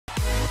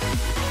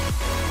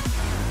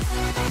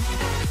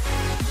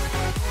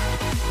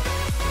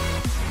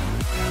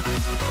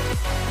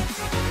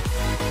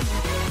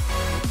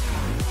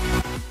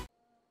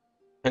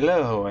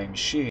Hello, I'm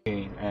Shin,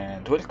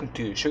 and welcome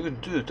to Shogun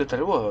 2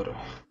 Total War.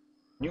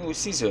 New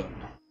season.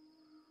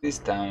 This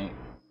time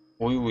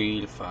we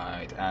will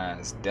fight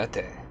as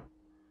Date.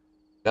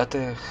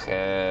 Date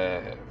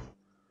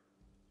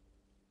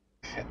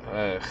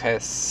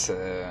has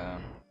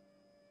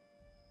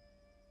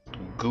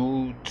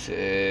good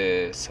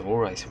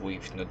samurais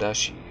with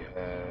Nodashi,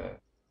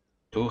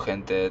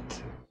 two-handed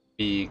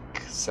big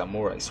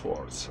samurai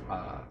swords,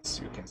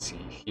 as you can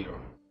see here.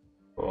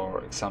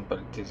 For example,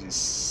 this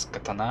is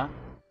Katana,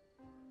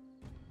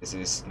 this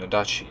is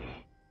Nodachi.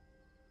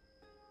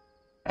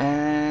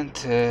 And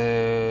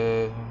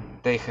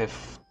they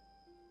have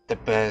the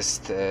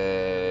best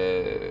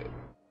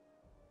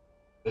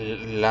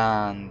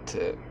land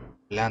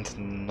land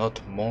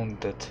not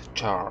mounted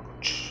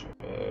charge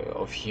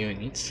of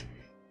units,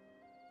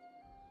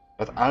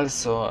 but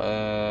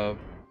also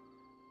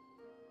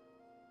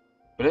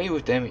play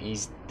with them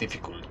is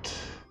difficult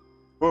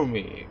for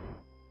me,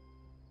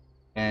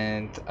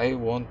 and I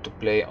want to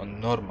play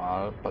on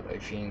normal, but I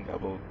think I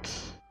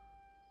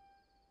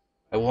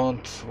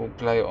want to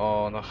play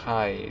on a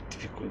high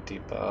difficulty,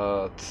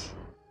 but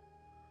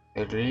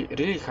it's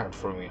really hard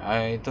for me.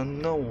 I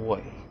don't know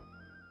why.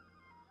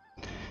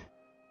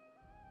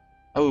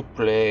 I will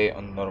play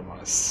on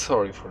normal.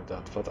 Sorry for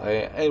that, but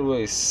I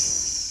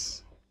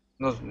always,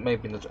 not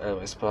maybe not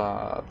always,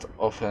 but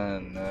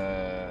often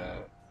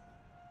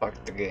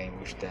pack the game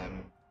with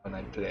them when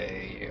I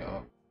play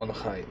on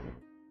high.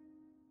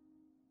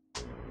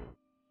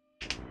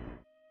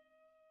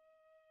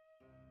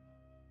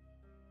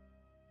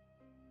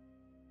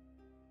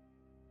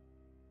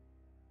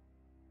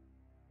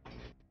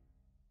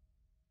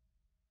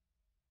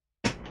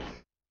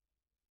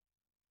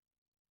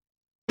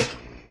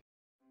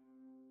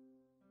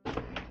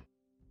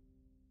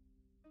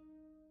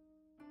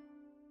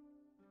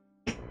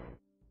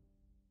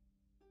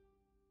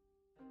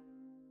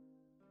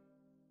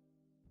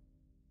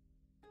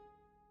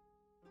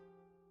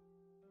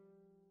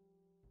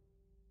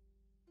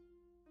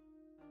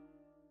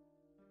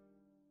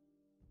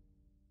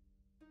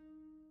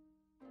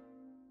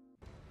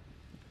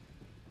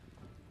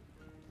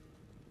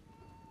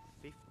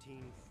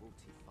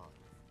 1545.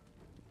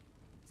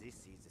 This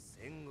is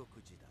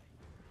Sengoku Jidai,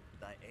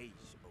 the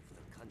age of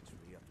the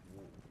country at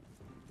war.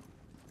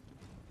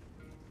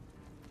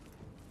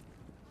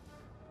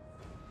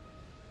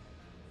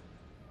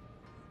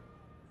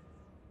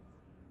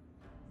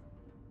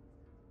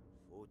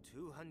 For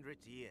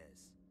 200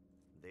 years,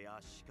 the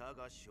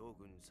Ashikaga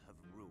shoguns have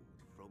ruled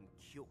from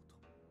Kyoto.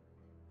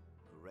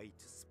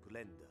 Great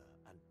splendor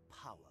and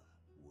power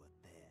were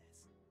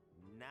theirs.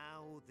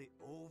 Now the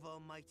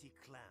overmighty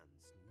clans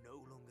no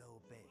longer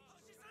obey.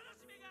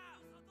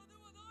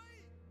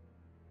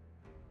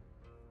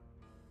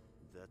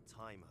 The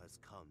time has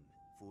come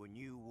for a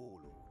new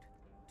warlord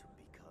to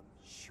become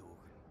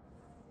Shogun.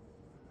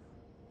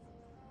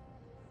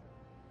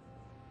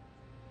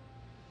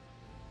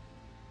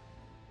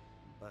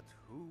 But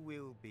who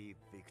will be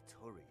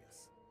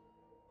victorious?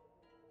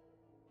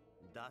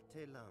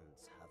 Date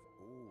lands have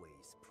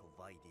always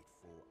provided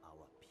for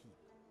our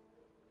people.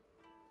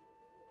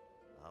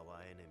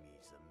 Our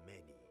enemies are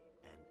many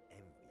and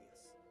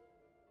envious.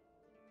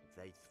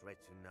 They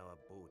threaten our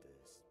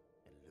borders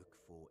and look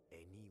for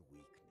any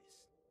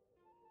weakness.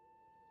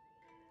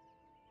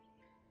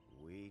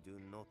 We do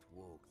not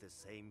walk the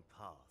same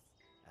path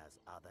as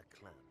other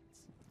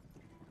clans.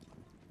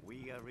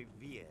 We are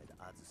revered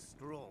as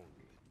strong,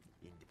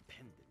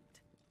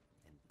 independent,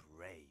 and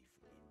brave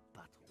in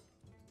battle.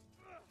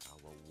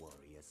 Our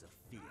warriors are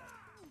feared.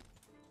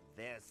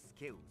 Their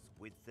skills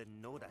with the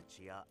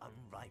Nodachi are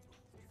unrivaled.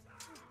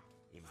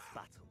 In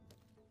battle,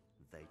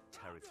 they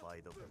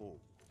terrify the foe.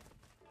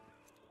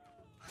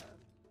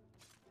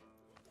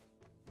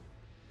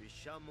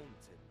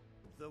 Bishamonten,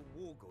 the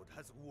war god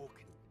has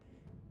woken.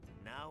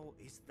 Now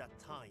is the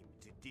time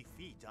to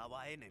defeat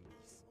our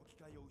enemies.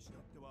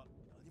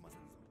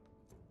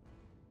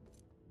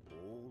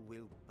 All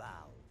will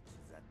bow to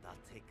the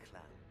Date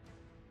clan.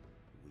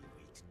 We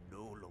wait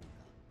no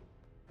longer.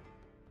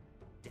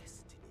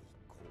 Destiny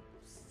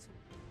calls.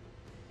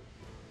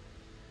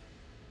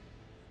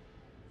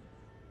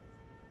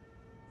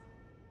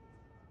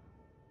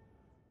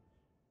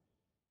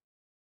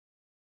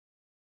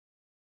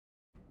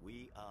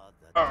 We are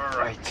the All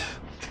right.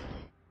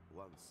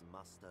 once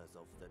masters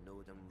of the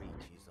northern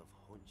reaches of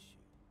Honshu.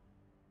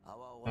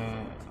 Our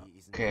authority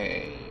is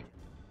Okay. now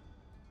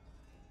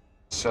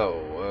So,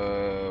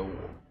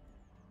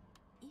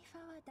 If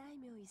our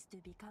daimyo is to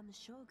become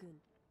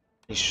shogun,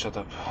 please shut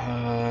up.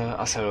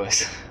 As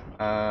always,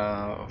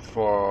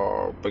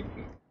 for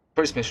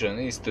first mission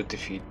is to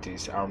defeat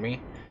this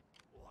army.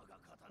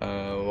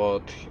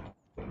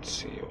 Let's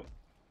see what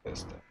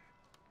is that.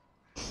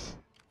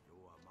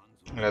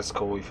 Let's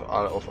go with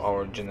all of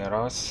our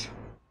generals.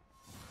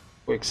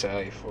 Quick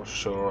save for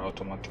sure,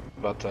 automatic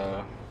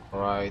battle,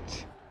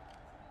 right.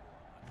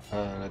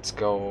 Let's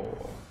go.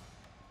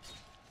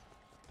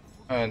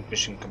 And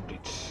mission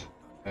complete.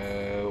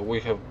 We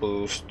have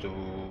boost to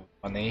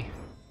money.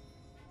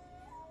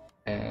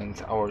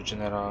 and our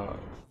general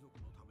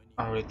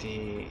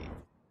already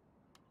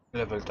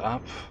leveled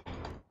up,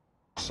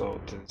 so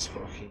this is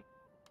for him.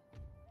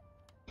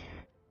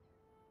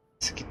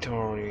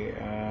 Skitori,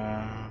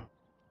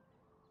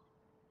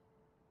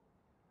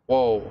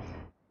 whoa.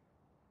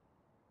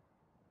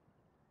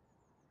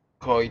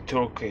 Koi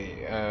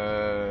Turkey,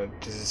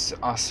 this is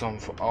awesome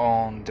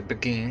on the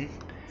beginning,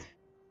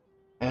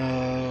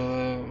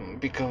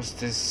 because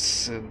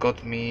this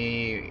got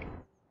me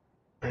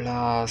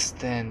plus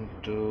 10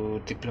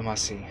 to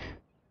diplomacy.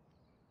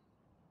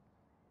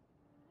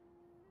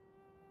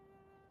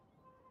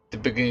 The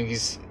beginning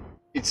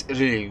it's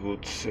really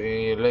good.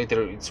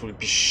 Later it will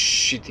be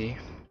shitty,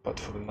 but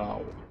for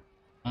now.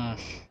 Mm.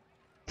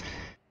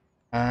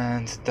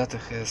 And that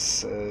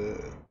has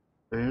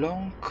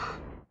long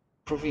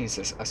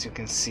provinces, as you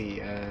can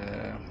see.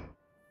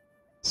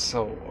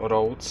 So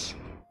roads.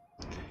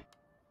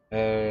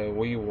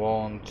 We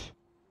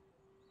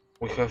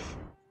have.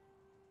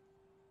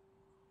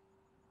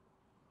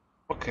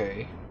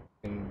 Okay.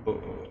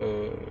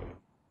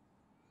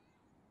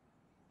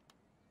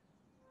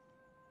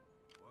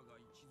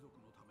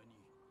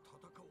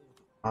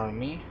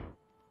 Army.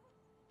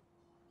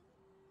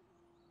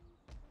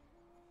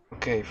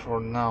 Okay, for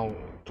now,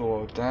 two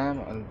of them,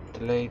 and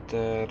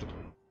later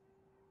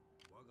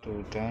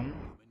two them.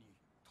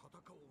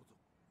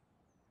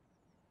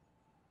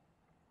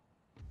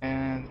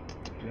 And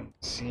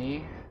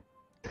diplomacy.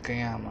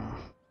 Takayama.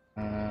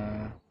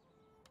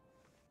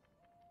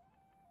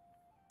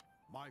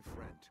 My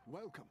friend,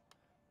 welcome.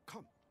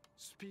 Come,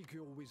 speak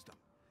your wisdom,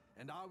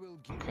 and I will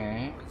give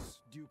Okay. your voice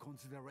due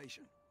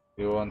consideration.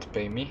 You won't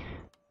pay me?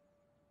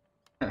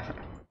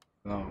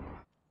 No.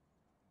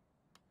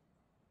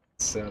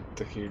 Sad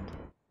to hear.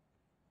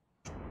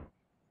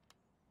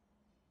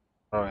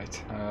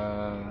 Alright,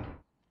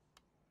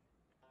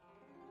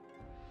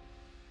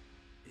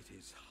 It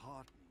is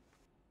heartening.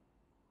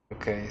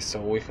 okay, so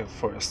we have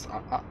first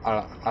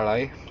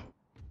ally.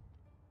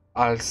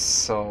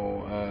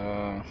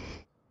 Also,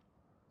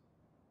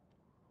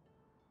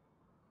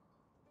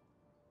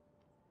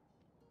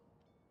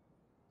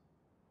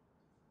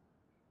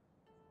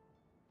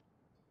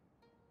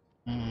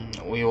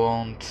 we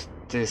want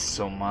this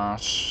so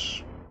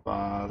much,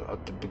 but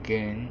at the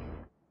beginning,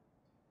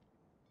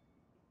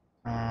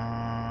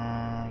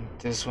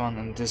 this one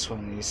and this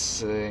one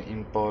is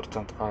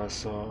important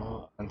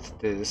also, and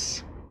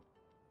this.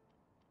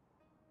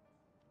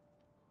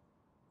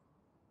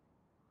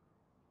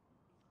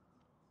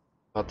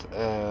 But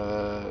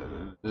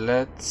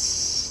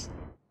let's.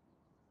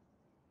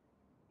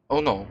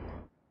 Oh no,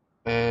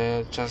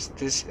 just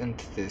this and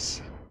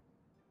this.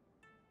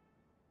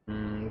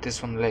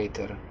 This one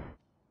later.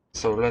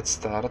 So let's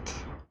start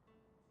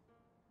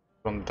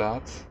from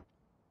that.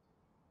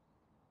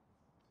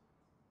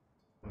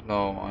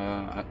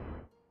 No,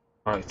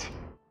 right.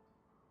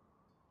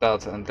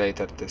 That and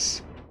later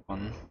this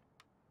one.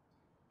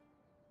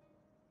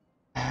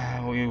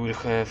 We will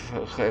have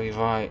a heavy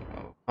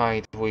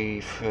fight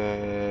with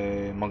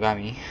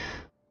Mogami.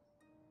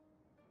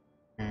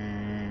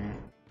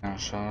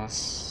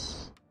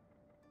 Nashas.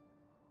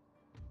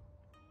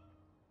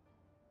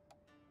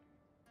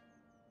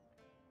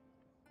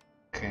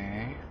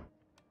 Okay.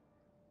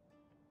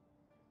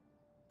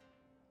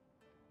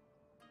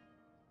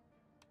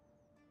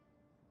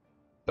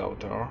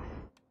 Daughter.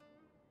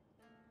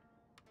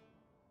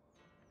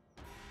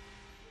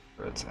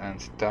 Let's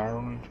end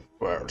turn.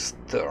 First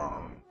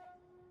turn.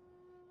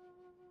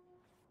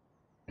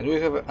 And we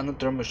have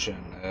another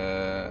mission.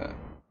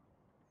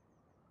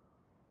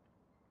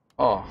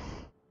 Oh,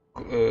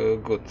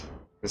 good.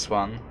 This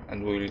one,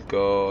 and we'll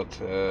got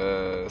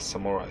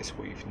samurais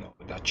with no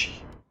dachi.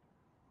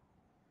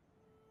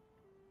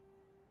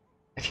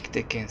 I think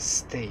they can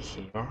stay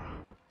here.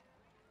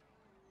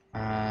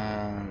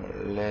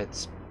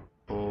 Let's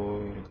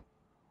pull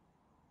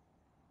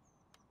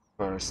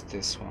first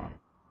this one.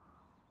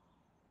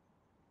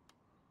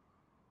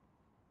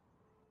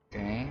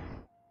 Okay.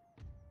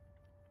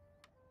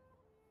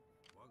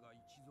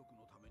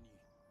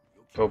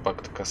 Go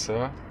back to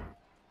castle.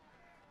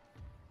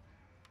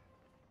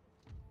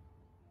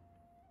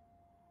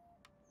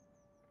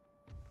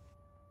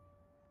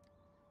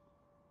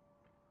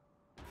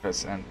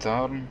 Press end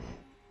turn.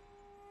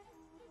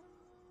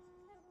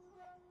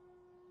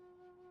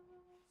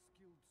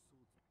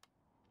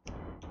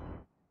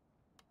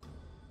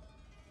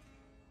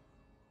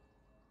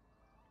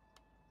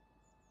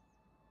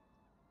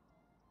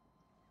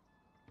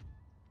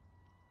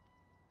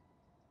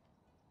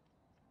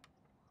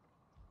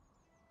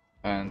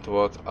 And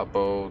what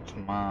about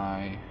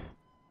my...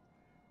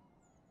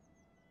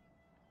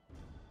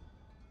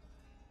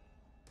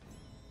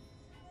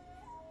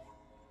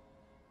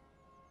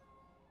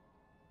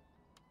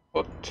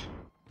 What?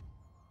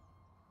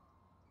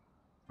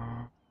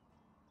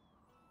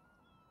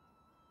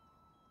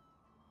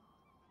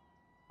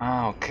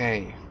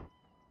 Okay.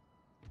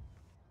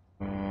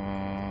 We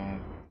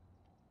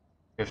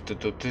have to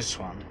do this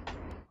one.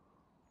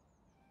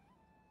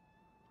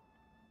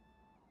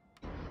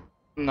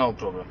 No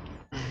problem.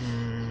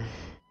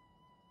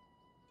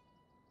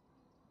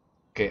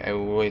 Okay, I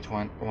will wait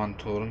one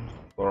turn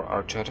for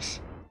archers.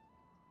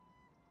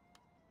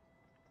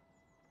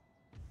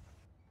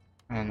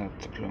 And not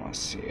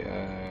diplomacy,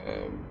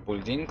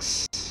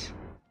 buildings.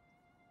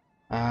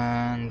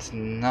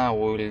 And now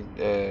we'll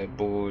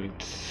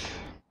build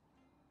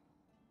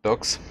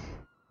docks.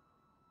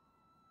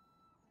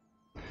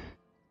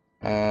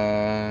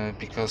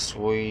 Because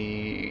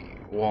we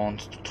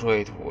want to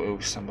trade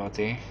with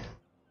somebody.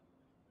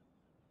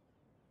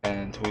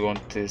 And we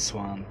want this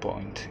 1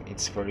 point.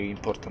 It's very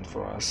important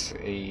for us.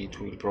 It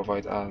will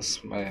provide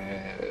us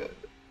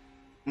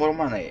more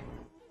money.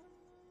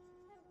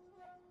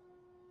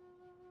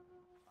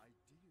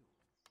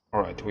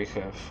 Alright, we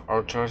have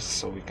archers,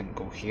 so we can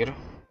go here.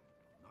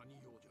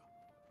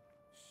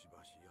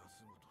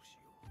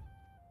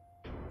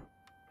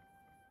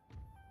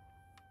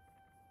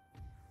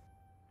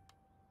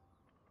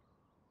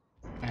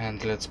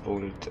 And let's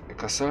build a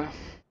castle.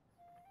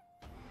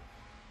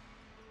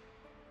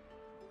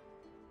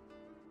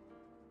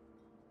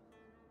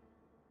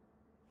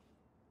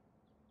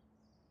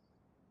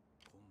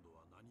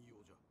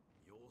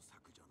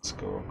 Let's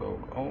go.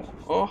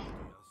 Oh,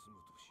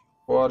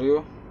 who are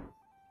you?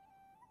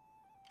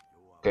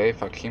 Okay,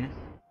 fuck him.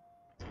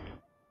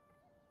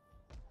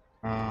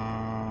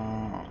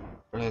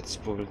 Let's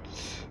build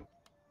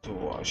to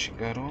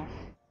Ashigaru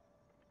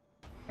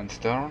and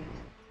turn.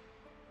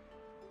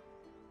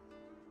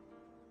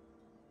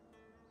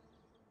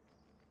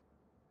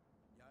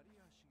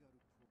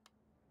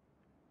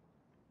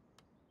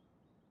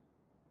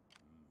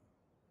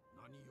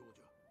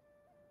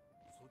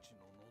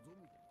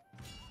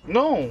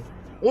 No!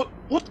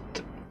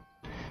 What?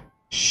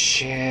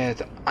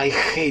 Shit, I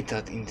hate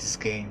that in this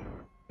game.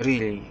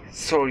 Really,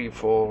 sorry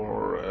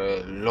for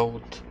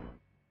load.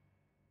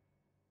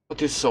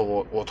 But you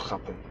saw what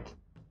happened.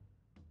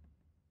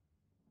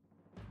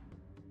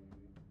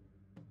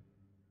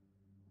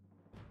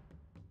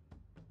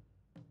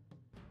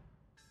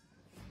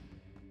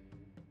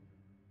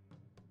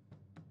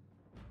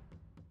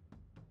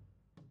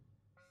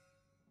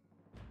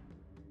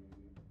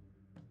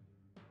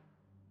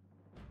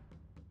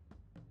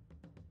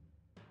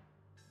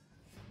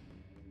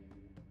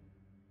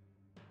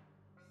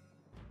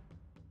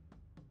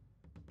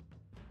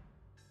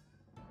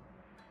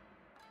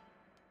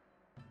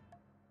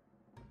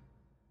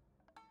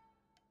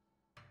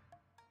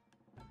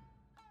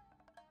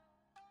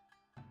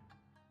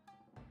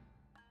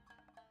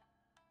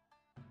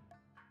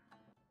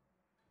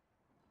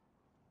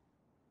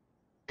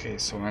 Okay,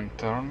 so end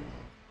turn.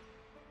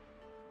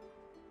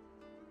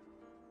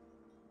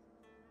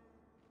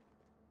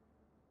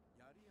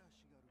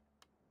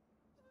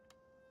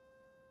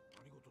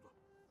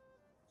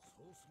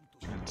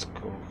 Let's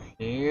go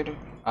here,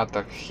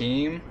 attack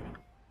him,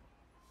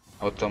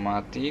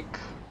 automatic,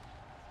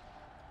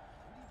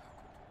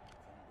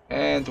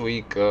 and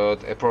we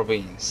got a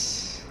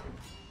province.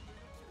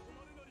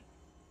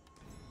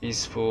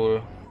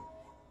 Peaceful.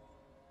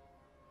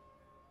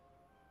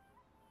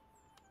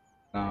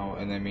 Now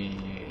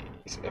enemy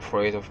is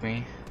afraid of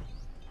me.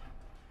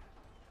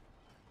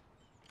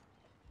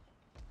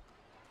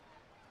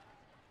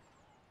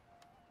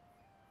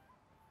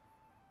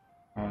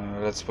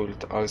 Let's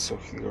build also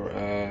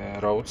here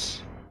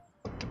roads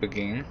at the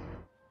beginning.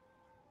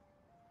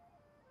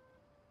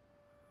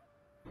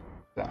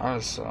 Then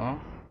also,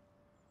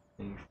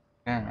 if we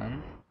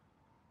can,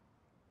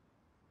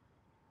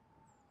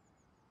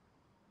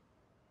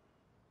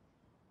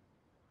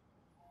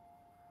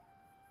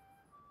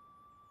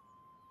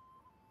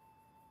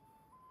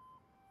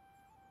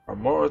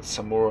 armored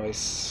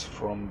samurais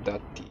from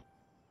dachi.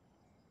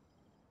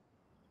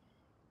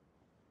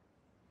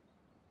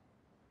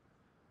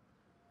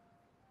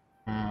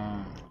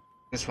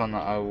 This one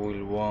I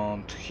will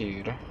want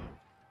here.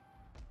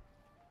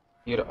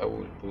 Here I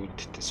will build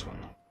this one.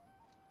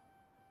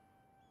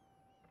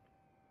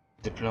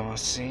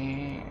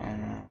 Diplomacy,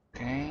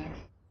 okay.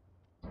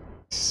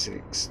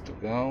 6 to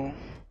go.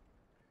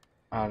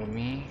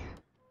 Army,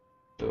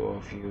 2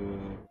 of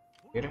you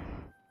here.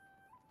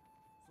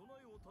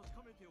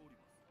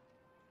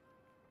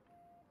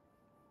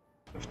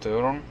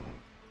 Turn.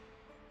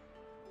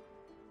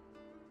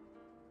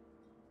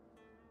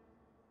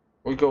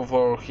 We go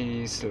for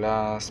his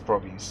last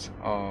province.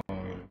 Oh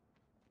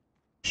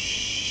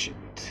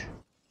shit.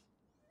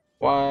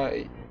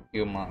 Why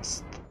you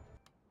must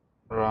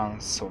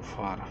run so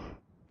far?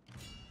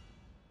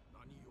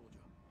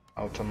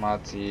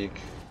 Automatic.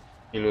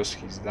 He loses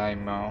his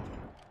daimyo.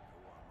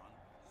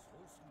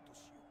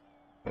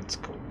 Let's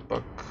go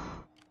back.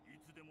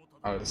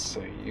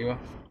 Also you.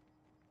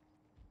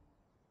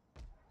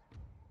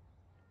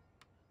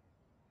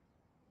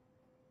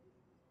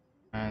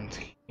 And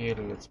here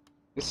let's put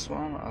this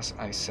one as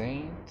I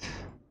said.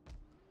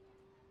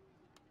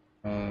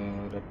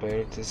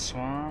 Repair this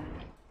one.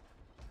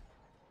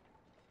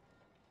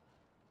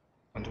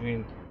 And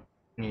we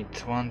need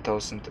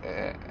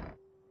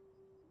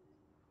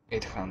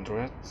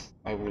 1800.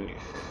 I will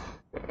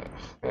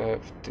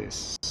have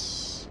this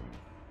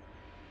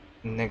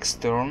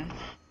next turn.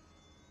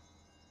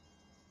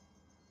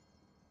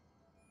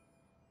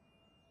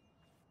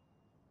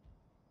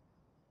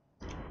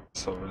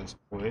 So let's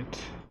do it.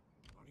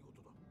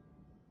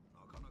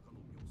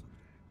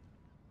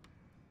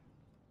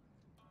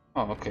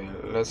 Oh, okay,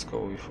 let's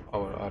go with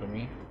our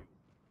army.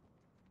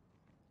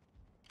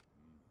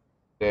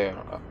 They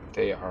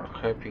are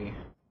happy.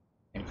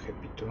 I'm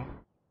happy too.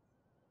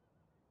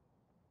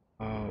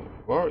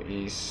 Where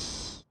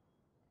is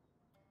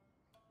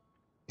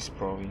this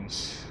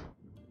province?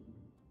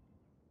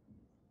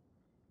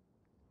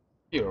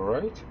 Here,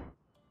 right?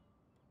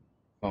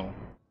 No.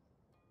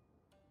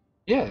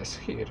 Yes,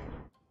 here.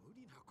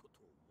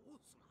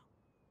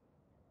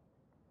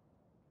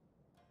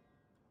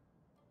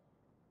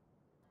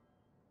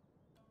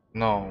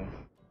 No.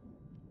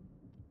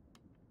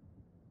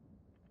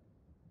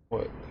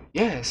 What?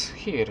 Yes,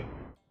 here.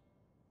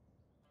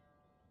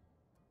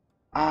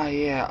 Ah,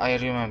 yeah, I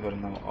remember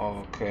now.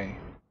 Oh, okay.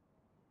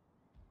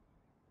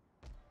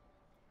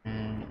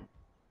 Mm,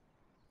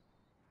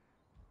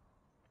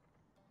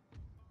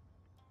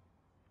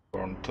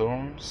 Burn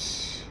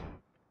turns.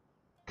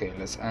 Okay,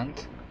 let's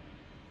end.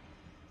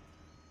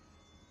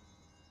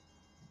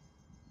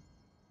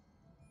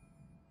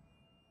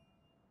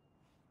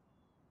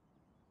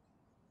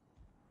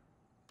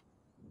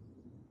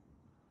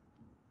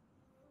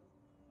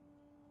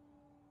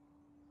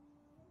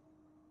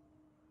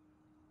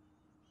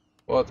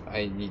 What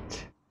I need.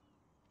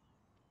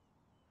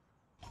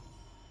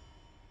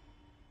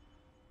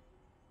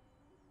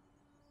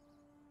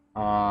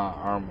 Ah,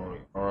 armory.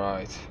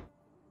 Alright.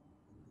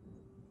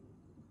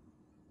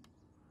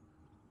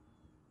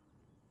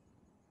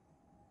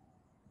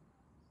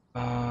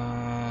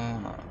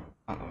 Uh,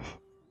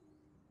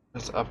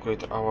 let's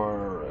upgrade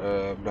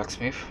our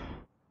blacksmith.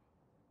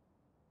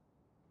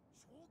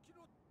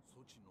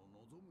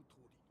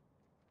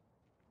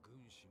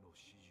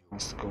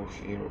 Must go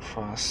here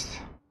fast.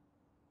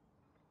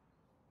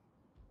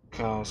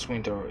 Because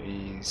winter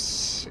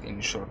is in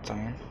short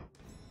time.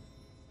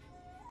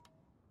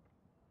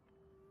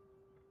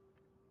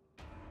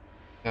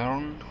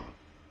 Turn.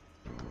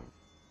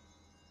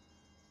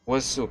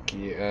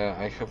 Wasuki.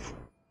 I have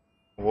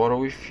war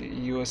with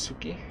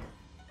Uesugi.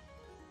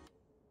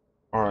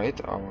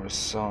 Alright, our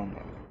son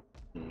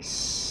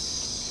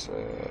is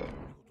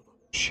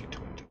shit.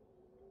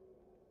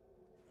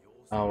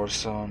 Our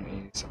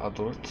son is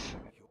adult,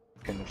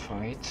 can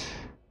fight.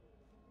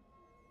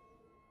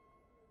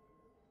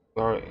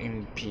 We are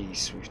in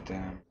peace with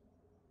them.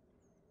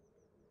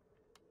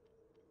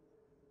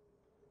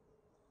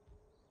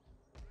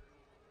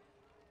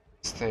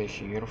 Stay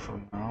here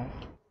for now.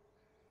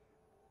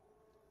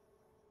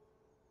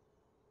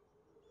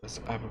 Let's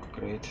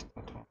upgrade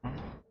that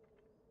one.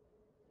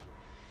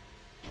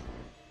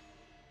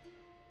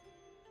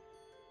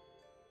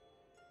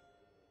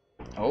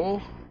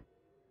 Oh,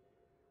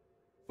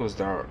 who's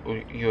there?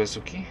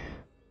 Uesugi?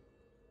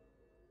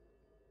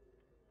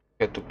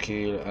 Had to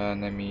kill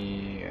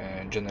enemy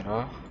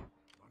general.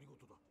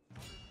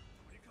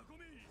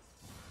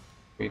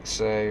 Quick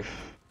save,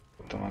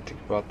 automatic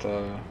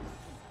battle,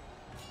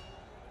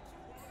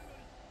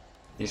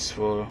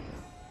 peaceful,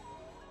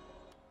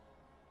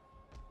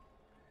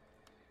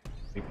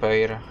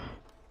 repair.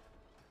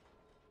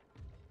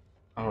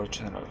 Our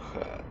general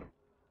had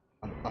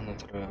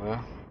another level.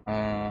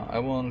 I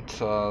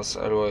want us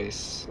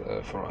always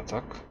for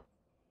attack.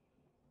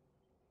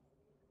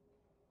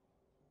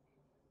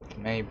 But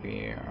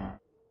maybe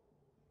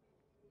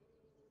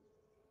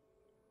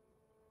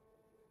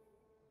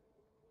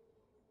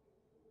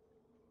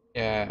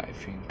yeah, I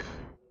think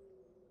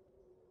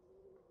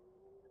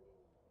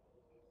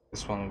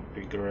this one would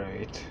be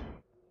great.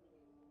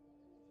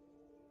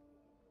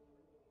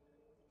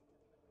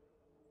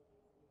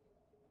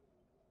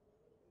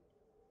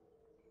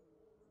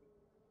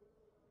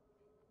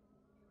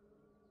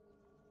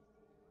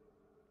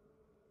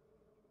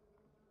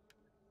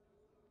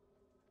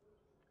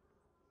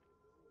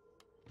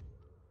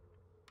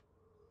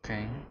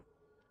 Okay.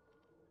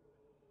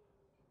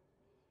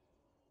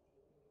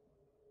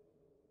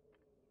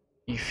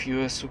 If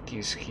Yuasuke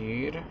is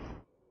here,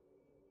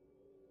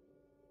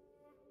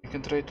 I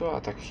can try to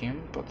attack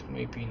him, but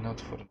maybe not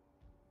for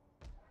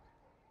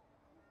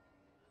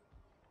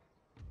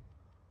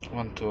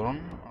one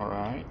turn.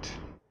 Alright.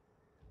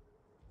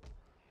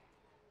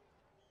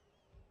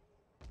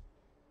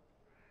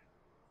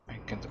 I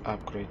can't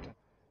upgrade.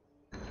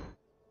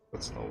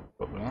 That's no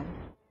problem.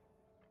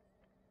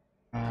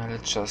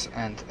 Let's just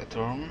end a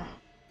turn.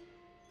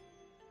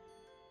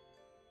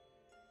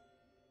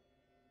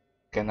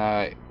 Can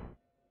I?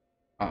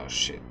 Oh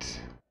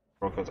shit.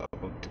 Forgot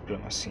about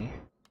diplomacy.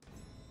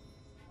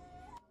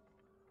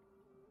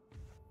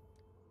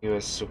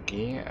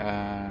 Yuasuke,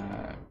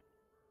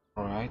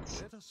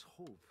 alright. Let us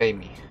hope Pay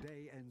me.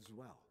 today ends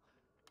well.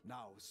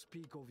 Now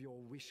speak of your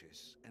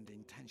wishes and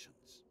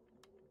intentions.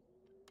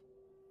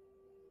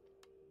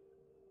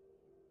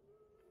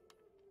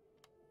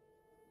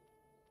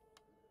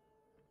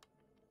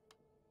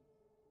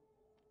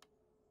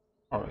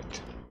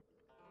 Alright.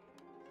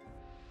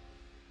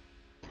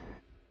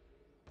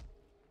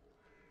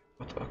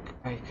 But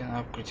I can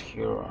upgrade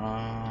here.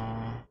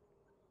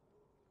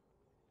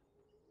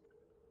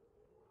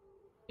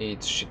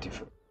 It's shitty.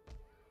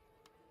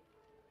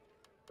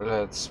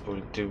 Let's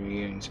put 2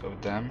 units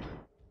of them.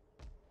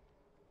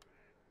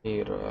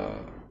 Here,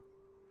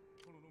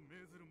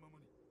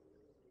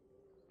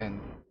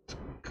 and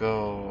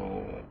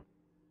go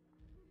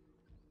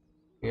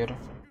here.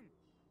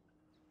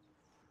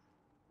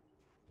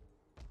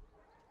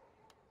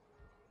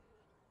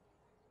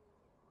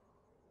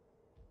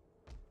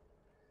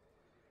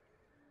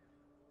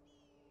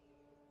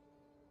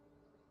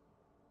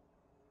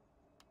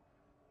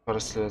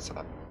 First, let's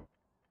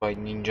buy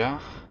ninja.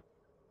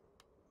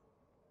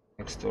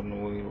 Next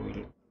turn we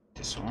will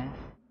this one.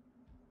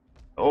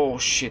 Oh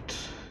shit!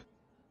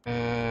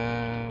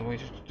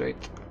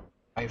 Wait.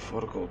 I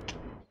forgot.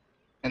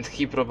 And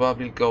he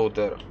probably go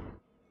there.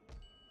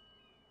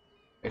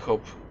 I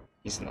hope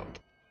he's not.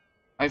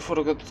 I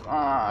forgot.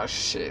 Ah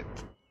shit.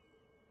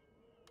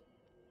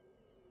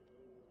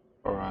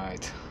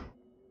 Alright.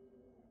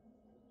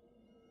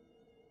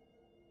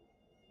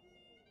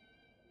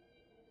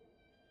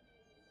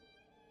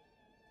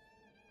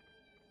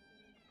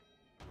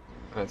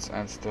 Let's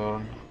end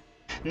turn.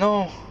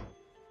 No!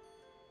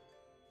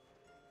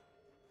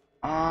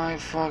 I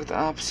fucked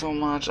up so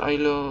much. I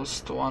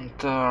lost 1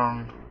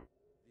 turn.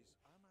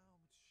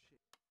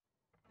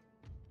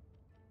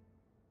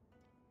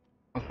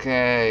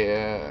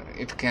 Okay,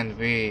 it can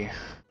be.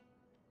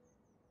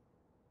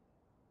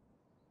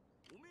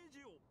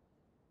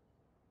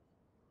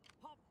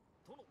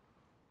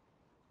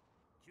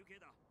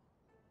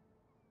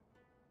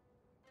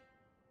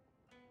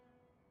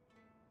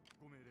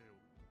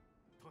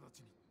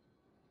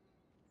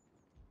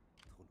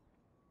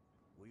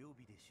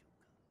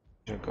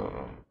 Go,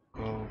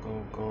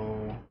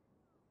 go.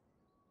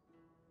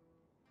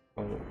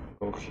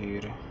 Go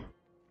here.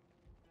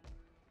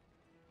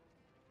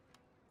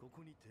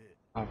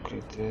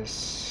 Upgrade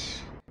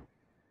this.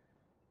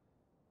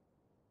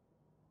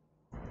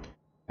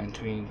 And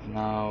we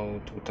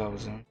now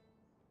 2000.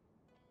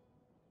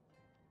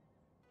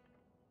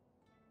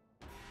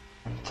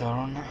 And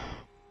turn.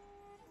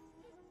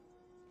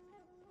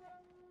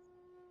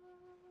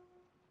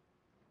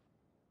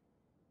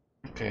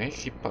 Okay,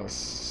 he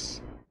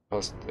passed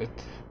it.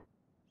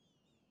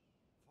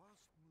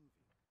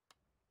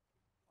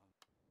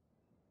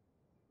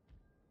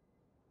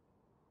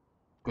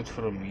 Good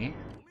for me.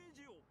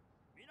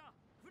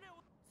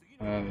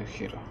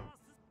 Here.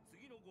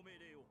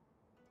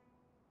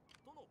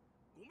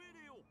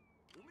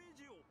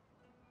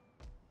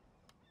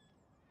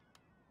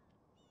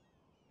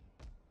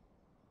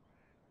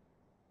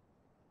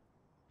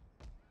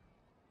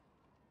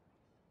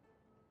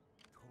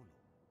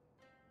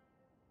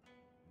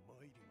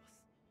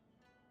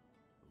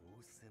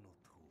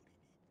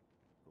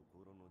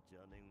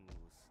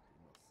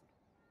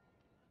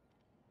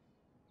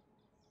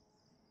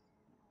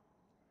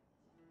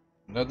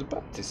 Not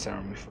bad this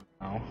army for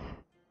now.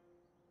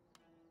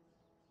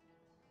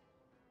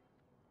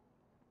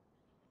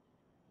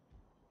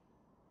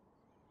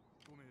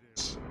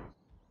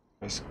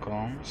 Press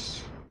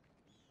comes.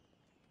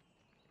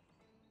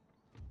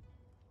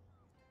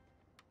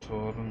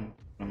 Turn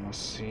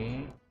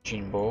diplomacy.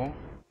 Jinbo.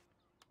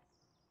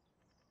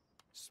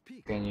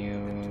 Speak Can you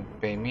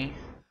and pay me?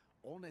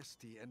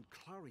 honesty and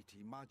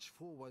clarity march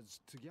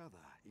forwards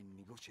together in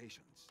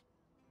negotiations.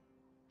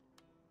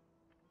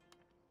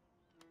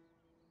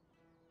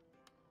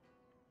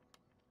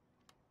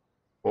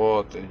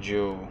 What a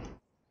Jew.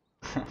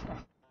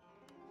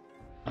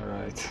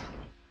 Alright.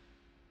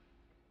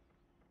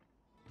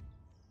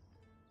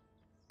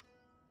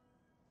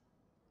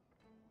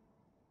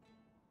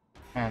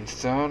 And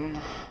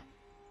turn.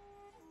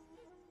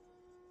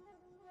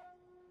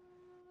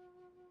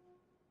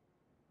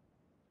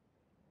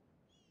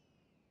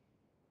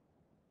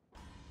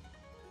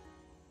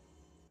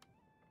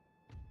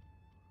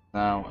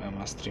 Now I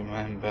must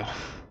remember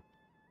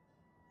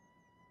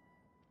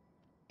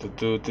to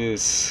do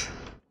this.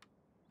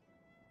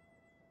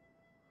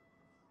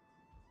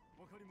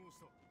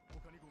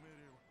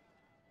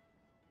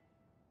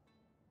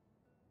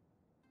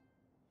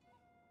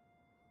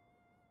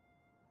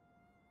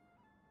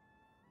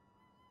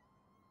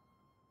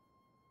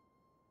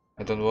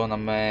 I don't wanna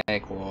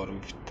make war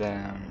with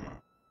them.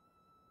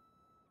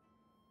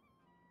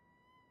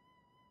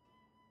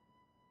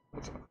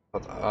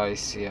 But I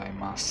see I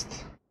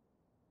must.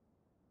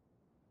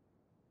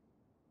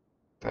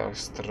 They're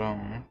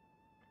strong.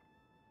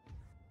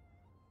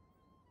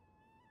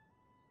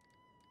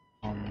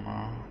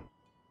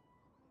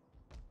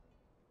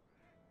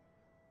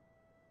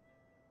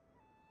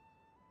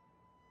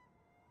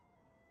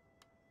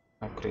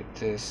 Upgrade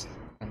this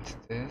and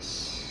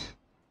this.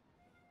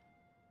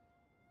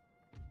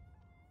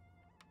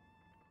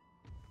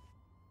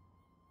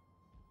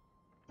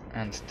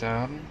 And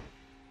turn.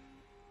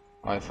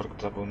 Oh, I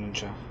forgot about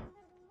ninja.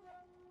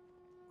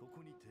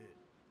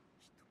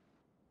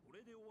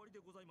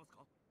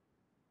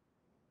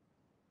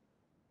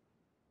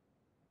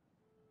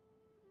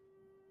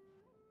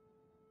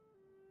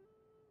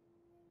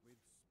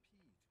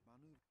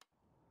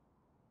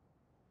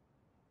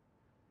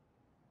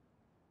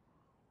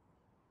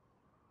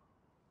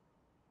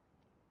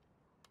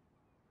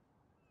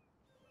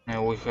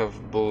 We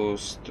have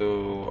boost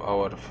to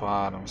our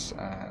farms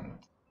and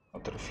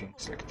other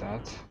things like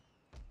that.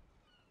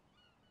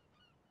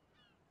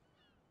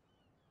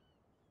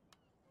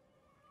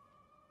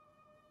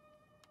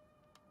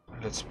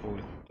 Let's pull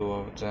two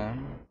of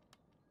them.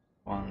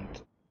 One.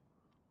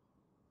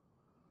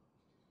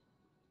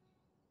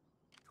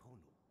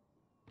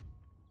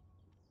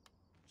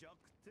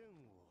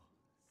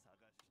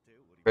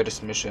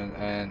 First mission,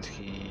 and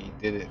he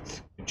did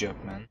it. Good job,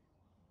 man.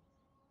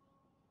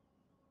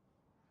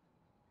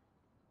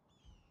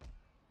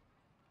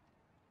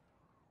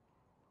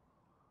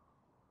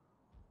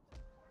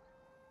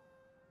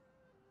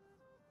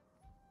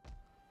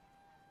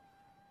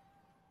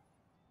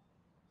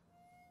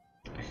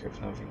 I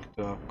have nothing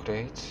to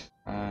upgrade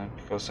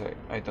because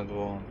I don't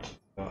want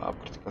to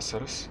upgrade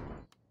castles.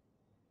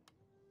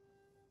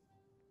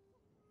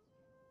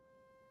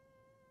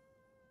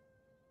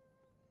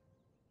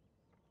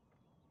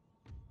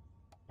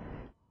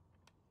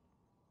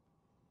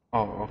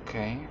 Oh,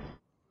 okay.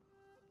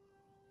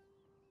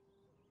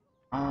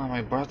 Ah,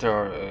 my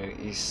brother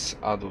is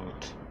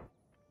adult.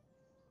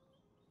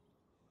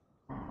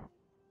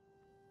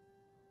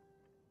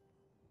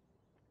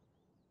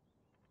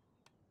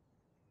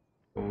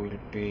 Will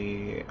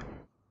be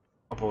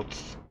about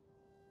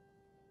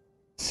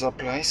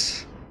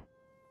supplies.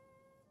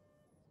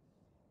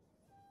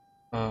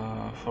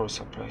 For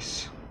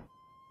supplies.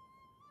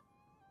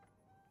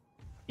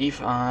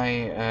 If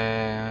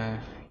I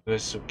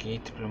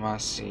Yusuke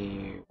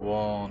diplomacy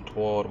won't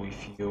war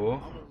with you. I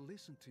will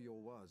listen to your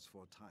words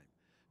for a time.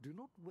 Do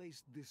not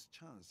waste this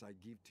chance I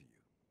give to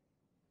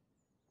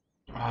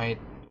you. I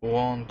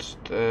want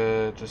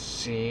to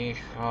see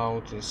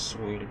how this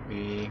will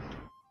be.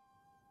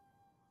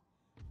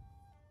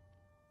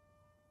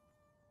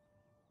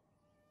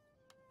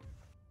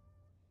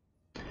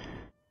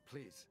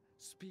 Please,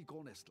 speak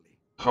honestly.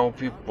 How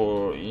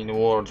people in the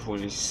world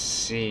will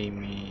see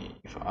me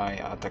if I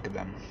attack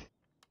them.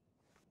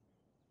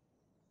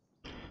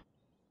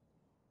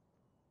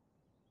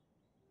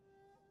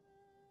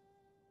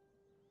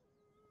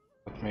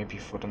 But maybe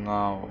for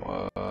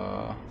now,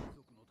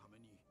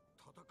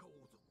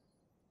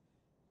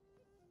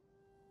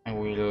 I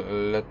will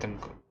let them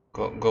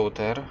go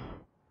there.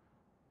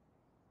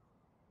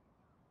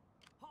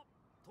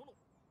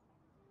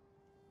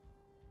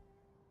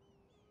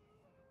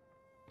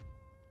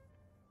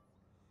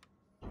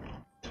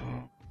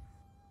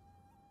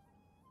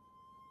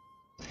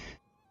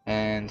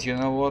 And you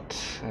know what?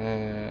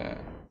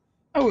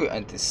 I will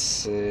end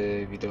this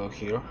video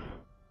here.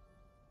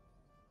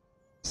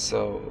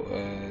 So,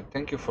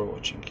 thank you for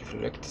watching. If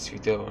you liked this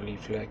video,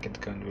 leave a like and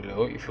comment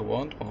below. If you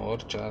want more,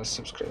 just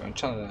subscribe my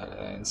channel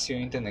and see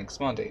you in the next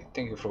Monday.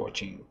 Thank you for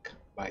watching.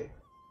 Bye.